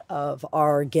lot of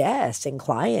our guests and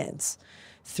clients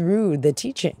through the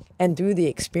teaching and through the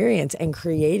experience and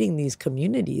creating these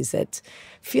communities that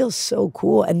feel so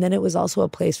cool. And then it was also a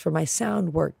place for my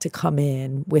sound work to come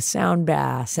in with sound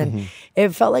baths. And it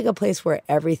felt like a place where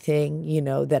everything,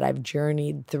 that I've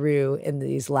journeyed through in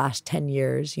these last 10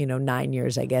 years, 9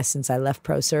 years, I guess, since I left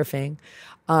pro surfing,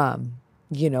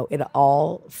 it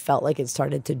all felt like it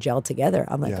started to gel together.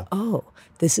 I'm like, oh,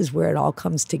 this is where it all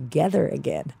comes together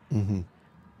again.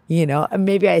 And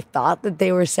maybe I thought that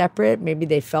they were separate. Maybe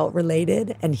they felt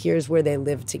related. And here's where they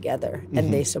live together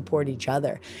and they support each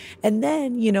other. And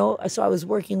then, so I was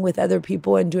working with other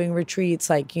people and doing retreats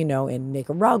like, in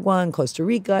Nicaragua and Costa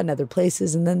Rica and other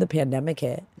places. And then the pandemic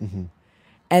hit.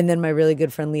 And then my really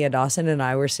good friend Leah Dawson and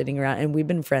I were sitting around and we've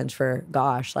been friends for,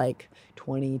 like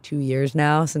 22 years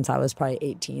now, since I was probably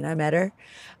 18, I met her.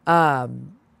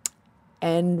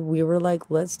 And we were like,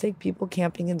 let's take people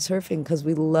camping and surfing because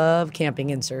we love camping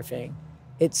and surfing.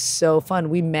 It's so fun.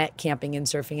 We met camping and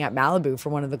surfing at Malibu for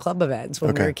one of the club events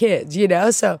when we were kids,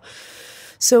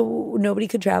 So nobody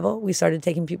could travel. We started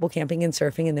taking people camping and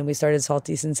surfing, and then we started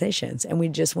Salty Sensations. And we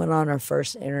just went on our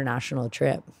first international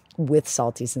trip with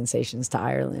Salty Sensations to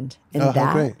Ireland. And how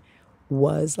that great.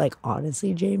 was like,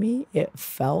 honestly, Jamie, it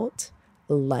felt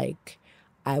like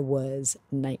I was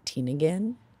 19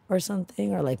 again or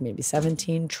something, or like maybe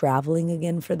 17, traveling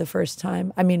again for the first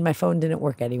time. I mean, my phone didn't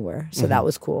work anywhere, so that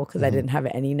was cool because I didn't have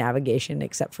any navigation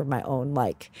except for my own,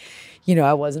 like, you know,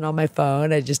 I wasn't on my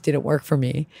phone. It just didn't work for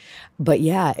me. But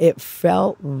yeah, it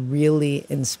felt really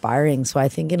inspiring. So I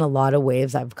think in a lot of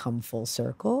ways I've come full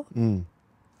circle.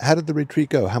 How did the retreat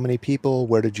go? How many people?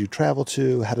 Where did you travel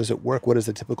to? How does it work? What is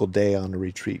a typical day on a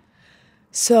retreat?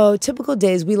 So typical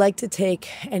days, we like to take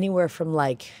anywhere from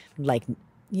like,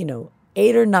 you know,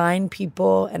 8 or 9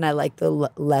 people, and I like the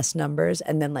less numbers,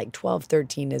 and then like 12,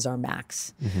 13 is our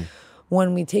max.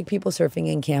 When we take people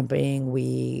surfing and camping,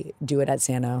 we do it at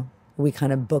Sano. We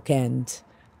kind of bookend,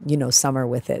 you know, summer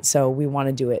with it. So we want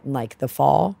to do it in like the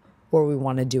fall, or we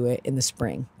want to do it in the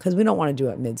spring, because we don't want to do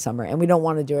it midsummer, and we don't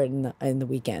want to do it in the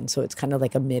weekend. So it's kind of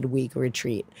like a midweek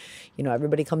retreat. You know,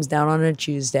 everybody comes down on a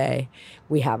Tuesday.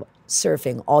 We have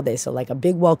surfing all day. So like a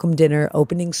big welcome dinner,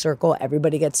 opening circle.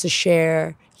 Everybody gets to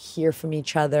share, hear from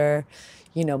each other.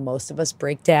 You know, most of us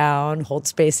break down, hold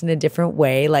space in a different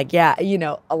way. Like, yeah, you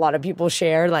know, a lot of people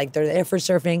share, like they're there for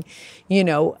surfing. You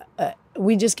know,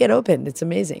 we just get open. It's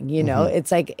amazing. You know,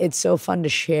 it's like, it's so fun to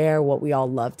share what we all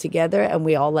love together, and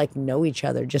we all like know each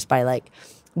other just by like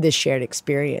this shared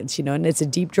experience, you know, and it's a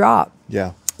deep drop.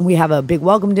 Yeah. We have a big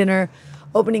welcome dinner,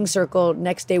 opening circle.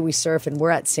 Next day we surf, and we're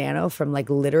at Sano from like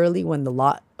literally when the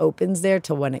lot opens there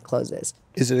till when it closes.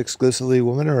 Is it exclusively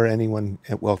women or anyone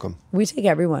at welcome? We take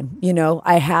everyone. You know,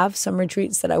 I have some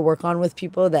retreats that I work on with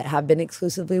people that have been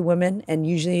exclusively women. And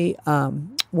usually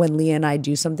when Leah and I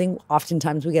do something,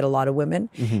 oftentimes we get a lot of women.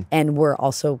 And we're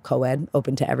also co-ed,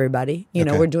 open to everybody. You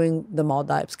know, we're doing the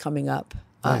Maldives coming up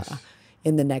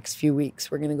in the next few weeks.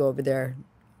 We're going to go over there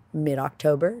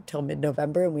mid-October till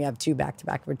mid-November. And we have 2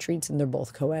 back-to-back retreats, and they're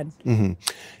both co-ed.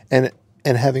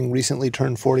 And having recently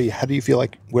turned 40, how do you feel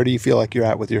like, where do you feel like you're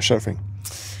at with your surfing?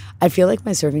 I feel like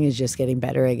my surfing is just getting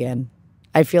better again.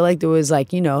 I feel like there was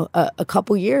like, you know, a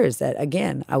couple years that,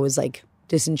 again, I was like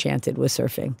disenchanted with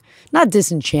surfing. Not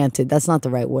disenchanted, that's not the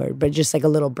right word, but just like a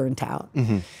little burnt out.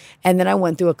 And then I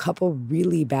went through a couple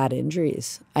really bad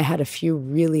injuries. I had a few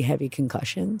really heavy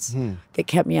concussions that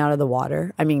kept me out of the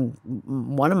water. I mean,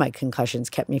 one of my concussions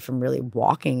kept me from really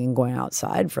walking and going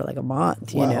outside for like a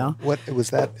month, you know? What was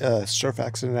that surf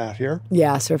accident out here?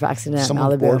 Yeah, surf accident in Malibu.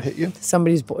 Someone's board hit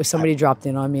you? Somebody dropped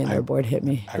in on me and their board hit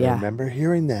me. I remember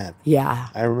hearing that. Yeah.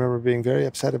 I remember being very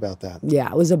upset about that. Yeah,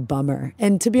 it was a bummer.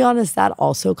 And to be honest, that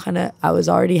also kind of, I was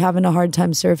already having a hard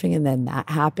time surfing, and then that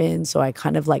happened. So I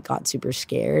kind of like got super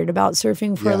scared about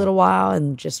surfing for a little while,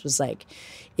 and just was like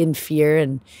in fear,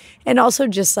 and also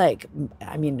just like,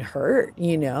 I mean, hurt,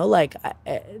 you know, like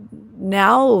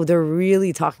now they're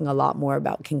really talking a lot more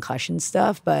about concussion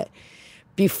stuff. But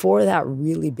before that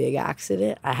really big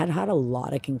accident, I had had a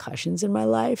lot of concussions in my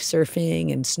life,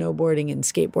 surfing and snowboarding and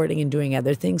skateboarding and doing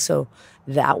other things. So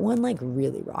that one like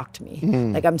really rocked me.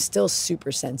 Like I'm still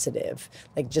super sensitive.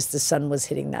 Like just the sun was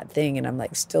hitting that thing, and I'm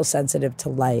like still sensitive to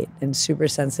light and super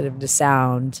sensitive to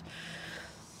sound.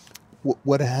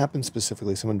 What happened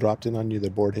specifically? Someone dropped in on you,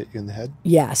 their board hit you in the head?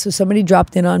 Yeah, so somebody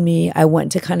dropped in on me. I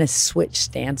went to kind of switch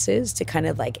stances to kind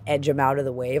of like edge them out of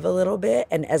the wave a little bit.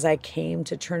 And as I came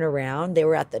to turn around, they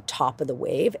were at the top of the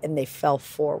wave, and they fell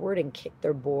forward and kicked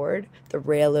their board. The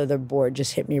rail of their board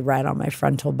just hit me right on my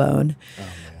frontal bone.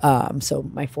 So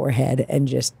my forehead, and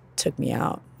just took me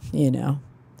out, you know.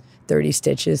 30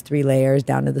 stitches, 3 layers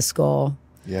down to the skull.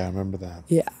 Yeah, I remember that.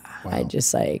 Yeah. Wow. I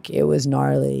just like, it was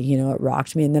gnarly, you know, it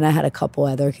rocked me. And then I had a couple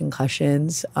other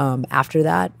concussions after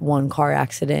that, one car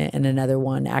accident and another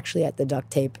one actually at the duct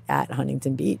tape at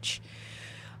Huntington Beach.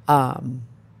 And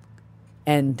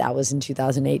that was in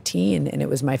 2018, and it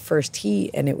was my first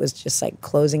heat, and it was just like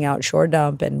closing out shore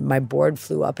dump, and my board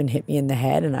flew up and hit me in the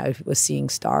head, and I was seeing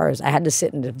stars. I had to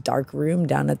sit in a dark room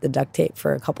down at the duct tape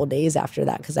for a couple days after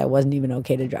that, because I wasn't even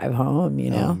okay to drive home, you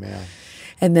know? Oh, man.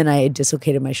 And then I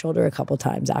dislocated my shoulder a couple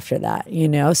times after that, you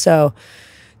know? So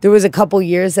there was a couple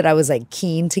years that I was like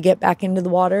keen to get back into the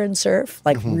water and surf,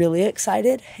 like really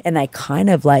excited. And I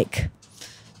kind of like,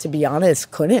 to be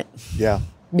honest, couldn't. Yeah.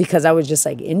 Because I was just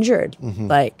like injured,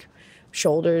 like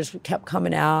shoulders kept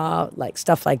coming out, like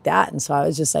stuff like that. And so I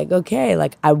was just like, okay,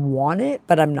 like I want it,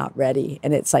 but I'm not ready.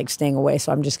 And it's like staying away.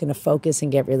 So I'm just going to focus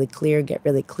and get really clear.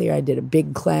 I did a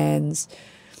big cleanse.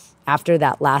 After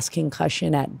that last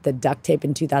concussion at the duct tape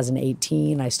in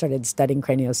 2018, I started studying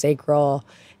craniosacral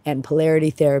and polarity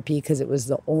therapy, because it was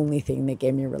the only thing that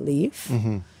gave me relief.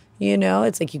 You know,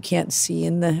 it's like you can't see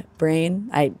in the brain.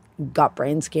 I got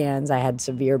brain scans. I had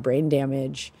severe brain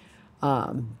damage.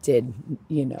 Did,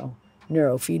 you know,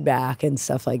 neurofeedback and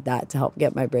stuff like that to help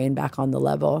get my brain back on the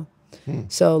level.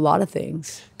 So a lot of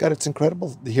things. God, it's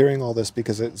incredible hearing all this,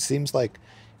 because it seems like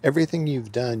everything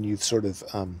you've done, you've sort of,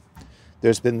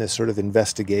 there's been this sort of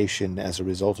investigation as a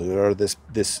result of it, or this,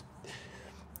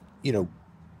 you know,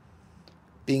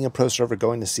 being a pro surfer,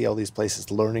 going to see all these places,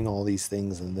 learning all these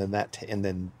things, and then and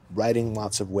then riding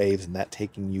lots of waves, and that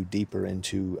taking you deeper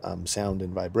into sound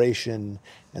and vibration,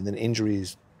 and then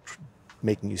injuries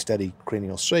making you study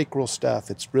cranial sacral stuff.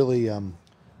 It's really,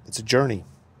 it's a journey.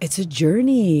 It's a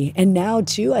journey. And now,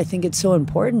 too, I think it's so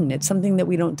important. It's something that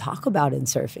we don't talk about in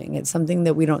surfing. It's something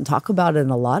that we don't talk about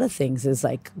in a lot of things, is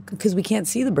like, because we can't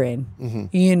see the brain,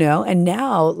 you know? And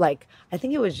now, like, I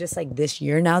think it was just like this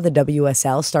year now, the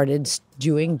WSL started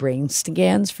doing brain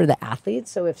scans for the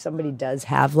athletes. So if somebody does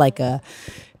have like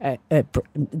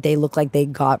they look like they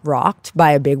got rocked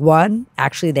by a big one,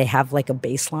 actually they have like a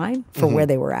baseline for where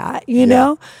they were at, you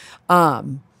know?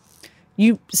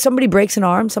 Somebody breaks an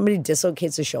arm, somebody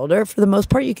dislocates a shoulder, for the most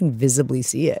part, you can visibly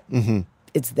see it.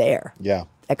 It's there. Yeah.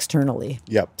 Externally.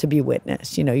 To be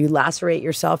witnessed. You know, you lacerate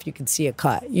yourself, you can see a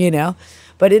cut, you know?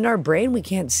 But in our brain, we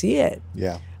can't see it.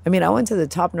 Yeah. I mean, I went to the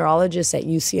top neurologist at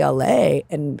UCLA,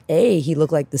 and he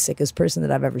looked like the sickest person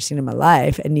that I've ever seen in my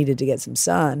life and needed to get some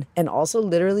sun, and also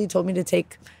literally told me to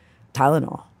take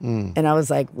Tylenol. And I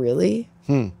was like, really?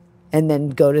 And then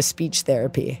go to speech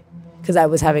therapy, because I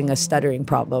was having a stuttering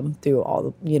problem through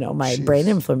all, you know, my brain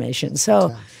inflammation.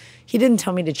 So he didn't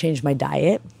tell me to change my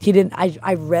diet.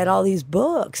 I read all these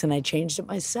books and I changed it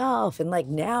myself. And like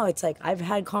now it's like I've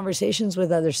had conversations with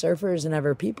other surfers and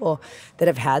other people that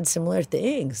have had similar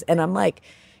things. And I'm like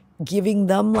giving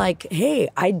them like, hey,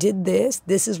 I did this.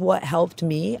 This is what helped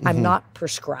me. I'm not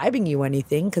prescribing you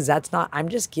anything, because I'm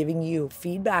just giving you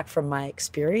feedback from my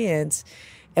experience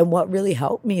and what really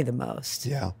helped me the most.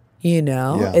 Yeah. You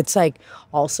know, it's like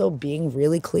also being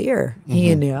really clear,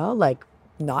 you know, like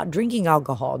not drinking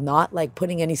alcohol, not like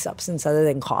putting any substance other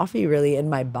than coffee really in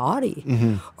my body.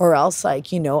 Or else,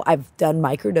 like, you know, I've done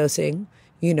microdosing,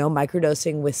 you know,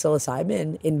 microdosing with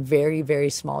psilocybin in very,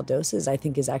 very small doses, I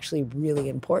think is actually really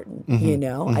important. You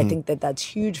know, I think that that's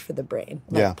huge for the brain.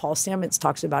 Like Paul Stamets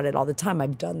talks about it all the time.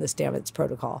 I've done the Stamets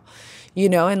protocol, you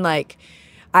know, and like,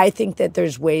 I think that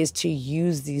there's ways to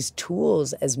use these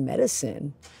tools as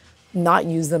medicine, not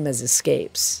use them as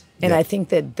escapes. And I think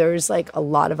that there's like a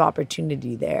lot of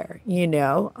opportunity there, you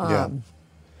know?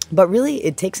 But really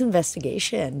it takes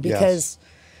investigation, because,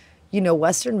 you know,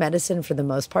 Western medicine for the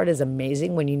most part is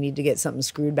amazing when you need to get something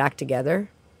screwed back together.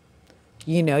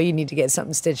 You know, you need to get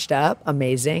something stitched up.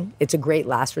 Amazing. It's a great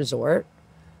last resort,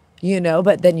 you know,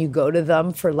 but then you go to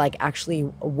them for like actually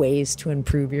ways to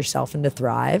improve yourself and to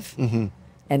thrive.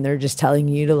 And they're just telling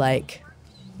you to like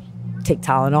take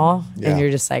Tylenol, and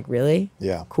you're just like, really?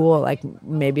 Cool. Like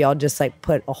maybe I'll just like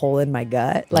put a hole in my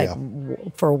gut. Like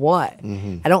for what?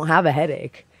 I don't have a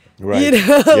headache. Right. You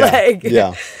know, like,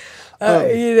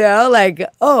 you know, like,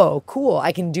 oh, cool.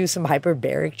 I can do some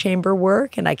hyperbaric chamber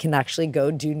work, and I can actually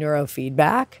go do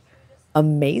neurofeedback.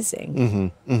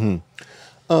 Amazing.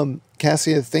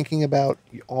 Kassia, thinking about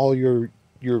all your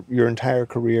entire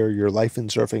career, your life in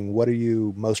surfing, what are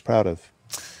you most proud of?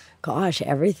 Gosh,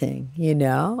 everything, you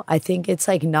know? I think it's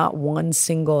like not one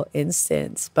single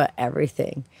instance, but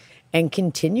everything. And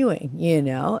continuing, you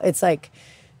know? It's like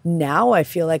now I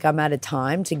feel like I'm at a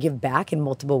time to give back in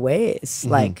multiple ways.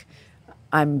 Like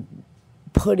I'm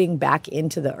putting back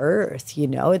into the earth, you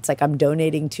know? It's like I'm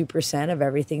donating 2% of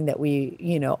everything that we,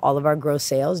 you know, all of our gross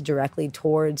sales directly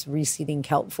towards reseeding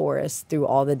kelp forests through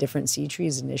all the different sea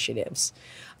trees initiatives.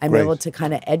 I'm able to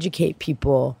kind of educate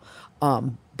people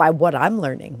by what I'm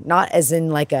learning, not as in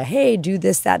like a, hey, do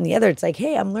this, that, and the other. It's like,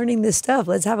 hey, I'm learning this stuff.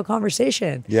 Let's have a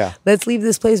conversation. Let's leave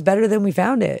this place better than we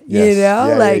found it. You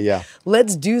know,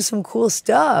 let's do some cool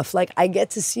stuff. Like I get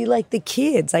to see like the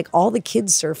kids, like all the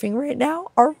kids surfing right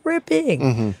now are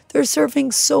ripping. They're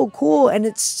surfing so cool. And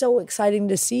it's so exciting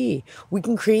to see. We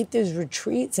can create these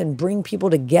retreats and bring people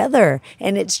together,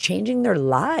 and it's changing their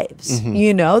lives.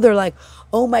 You know, they're like,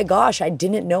 oh my gosh, I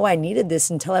didn't know I needed this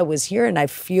until I was here, and I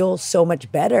feel so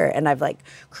much better. And I've like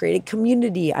created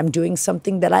community. I'm doing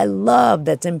something that I love,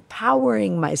 that's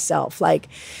empowering myself. Like,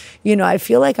 you know, I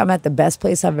feel like I'm at the best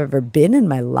place I've ever been in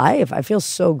my life. I feel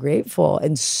so grateful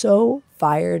and so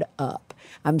fired up.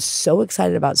 I'm so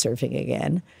excited about surfing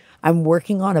again. I'm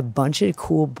working on a bunch of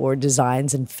cool board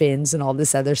designs and fins and all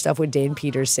this other stuff with Dane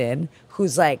Peterson,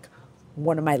 who's like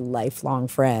one of my lifelong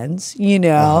friends, you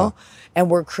know, and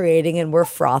we're creating and we're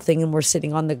frothing and we're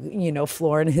sitting on the, you know,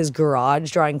 floor in his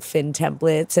garage drawing fin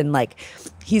templates, and like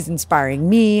he's inspiring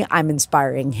me, I'm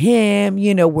inspiring him,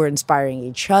 you know, we're inspiring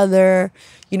each other,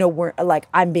 you know, we're like,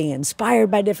 I'm being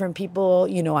inspired by different people,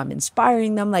 you know, I'm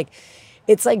inspiring them. Like,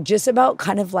 it's like just about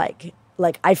kind of like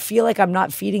I feel like I'm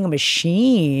not feeding a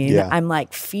machine. Yeah. I'm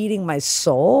like feeding my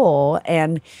soul,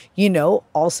 and, you know,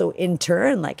 also in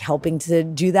turn, like helping to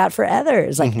do that for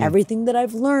others. Like everything that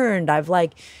I've learned, I've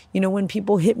like, you know, when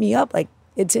people hit me up, like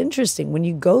it's interesting when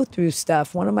you go through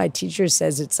stuff. One of my teachers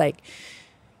says it's like,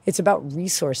 it's about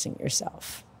resourcing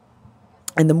yourself.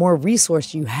 And the more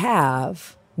resource you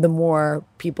have, the more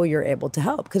people you're able to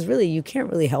help. Because really, you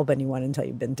can't really help anyone until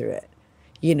you've been through it.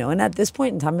 You know, and at this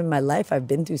point in time in my life, I've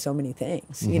been through so many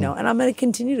things, you know, and I'm going to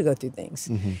continue to go through things.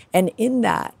 And in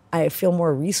that, I feel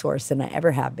more resourced than I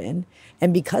ever have been.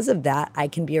 And because of that, I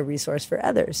can be a resource for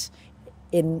others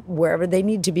in wherever they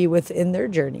need to be within their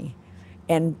journey.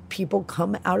 And people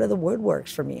come out of the woodworks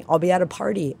for me. I'll be at a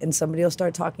party and somebody will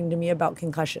start talking to me about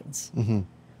concussions.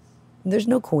 There's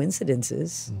no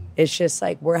coincidences. It's just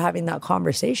like we're having that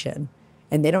conversation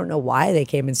and they don't know why they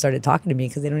came and started talking to me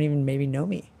because they don't even maybe know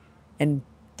me. And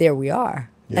there we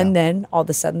are. Yeah. And then all of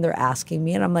a sudden they're asking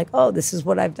me and I'm like, oh, this is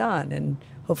what I've done. And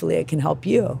hopefully it can help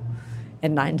you.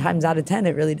 And 9 times out of 10,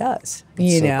 it really does.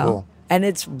 That's you so know? Cool. And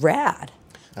it's rad.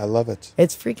 I love it.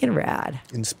 It's freaking rad.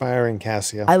 Inspiring,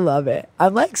 Kassia. I love it.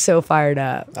 I'm like so fired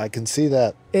up. I can see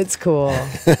that. It's cool.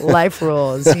 Life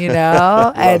rules, you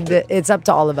know? And it's up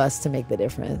to all of us to make the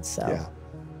difference. So. Yeah.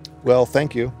 Well,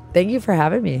 thank you. Thank you for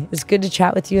having me. It's good to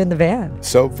chat with you in the van.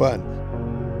 So fun.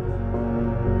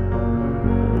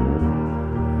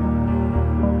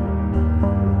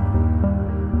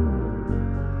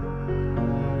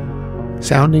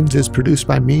 Soundings is produced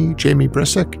by me, Jamie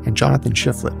Brisick, and Jonathan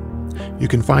Shifflett. You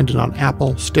can find it on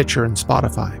Apple, Stitcher, and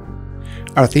Spotify.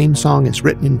 Our theme song is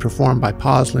written and performed by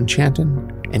Pazlan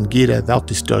Chanton and Gita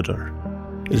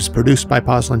Veltisdodor. It is produced by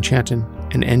Pazlan Chanton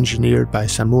and engineered by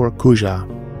Samur Kuja.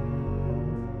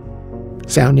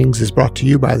 Soundings is brought to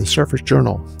you by the Surfer's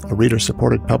Journal, a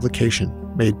reader-supported publication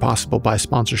made possible by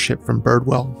sponsorship from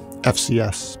Birdwell,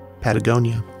 FCS,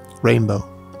 Patagonia, Rainbow,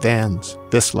 Vans,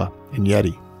 Vissla, and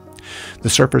Yeti. The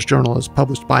Surfer's Journal is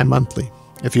published bi-monthly.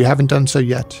 If you haven't done so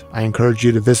yet, I encourage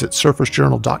you to visit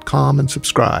surfersjournal.com and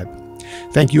subscribe.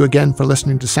 Thank you again for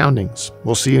listening to Soundings.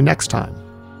 We'll see you next time.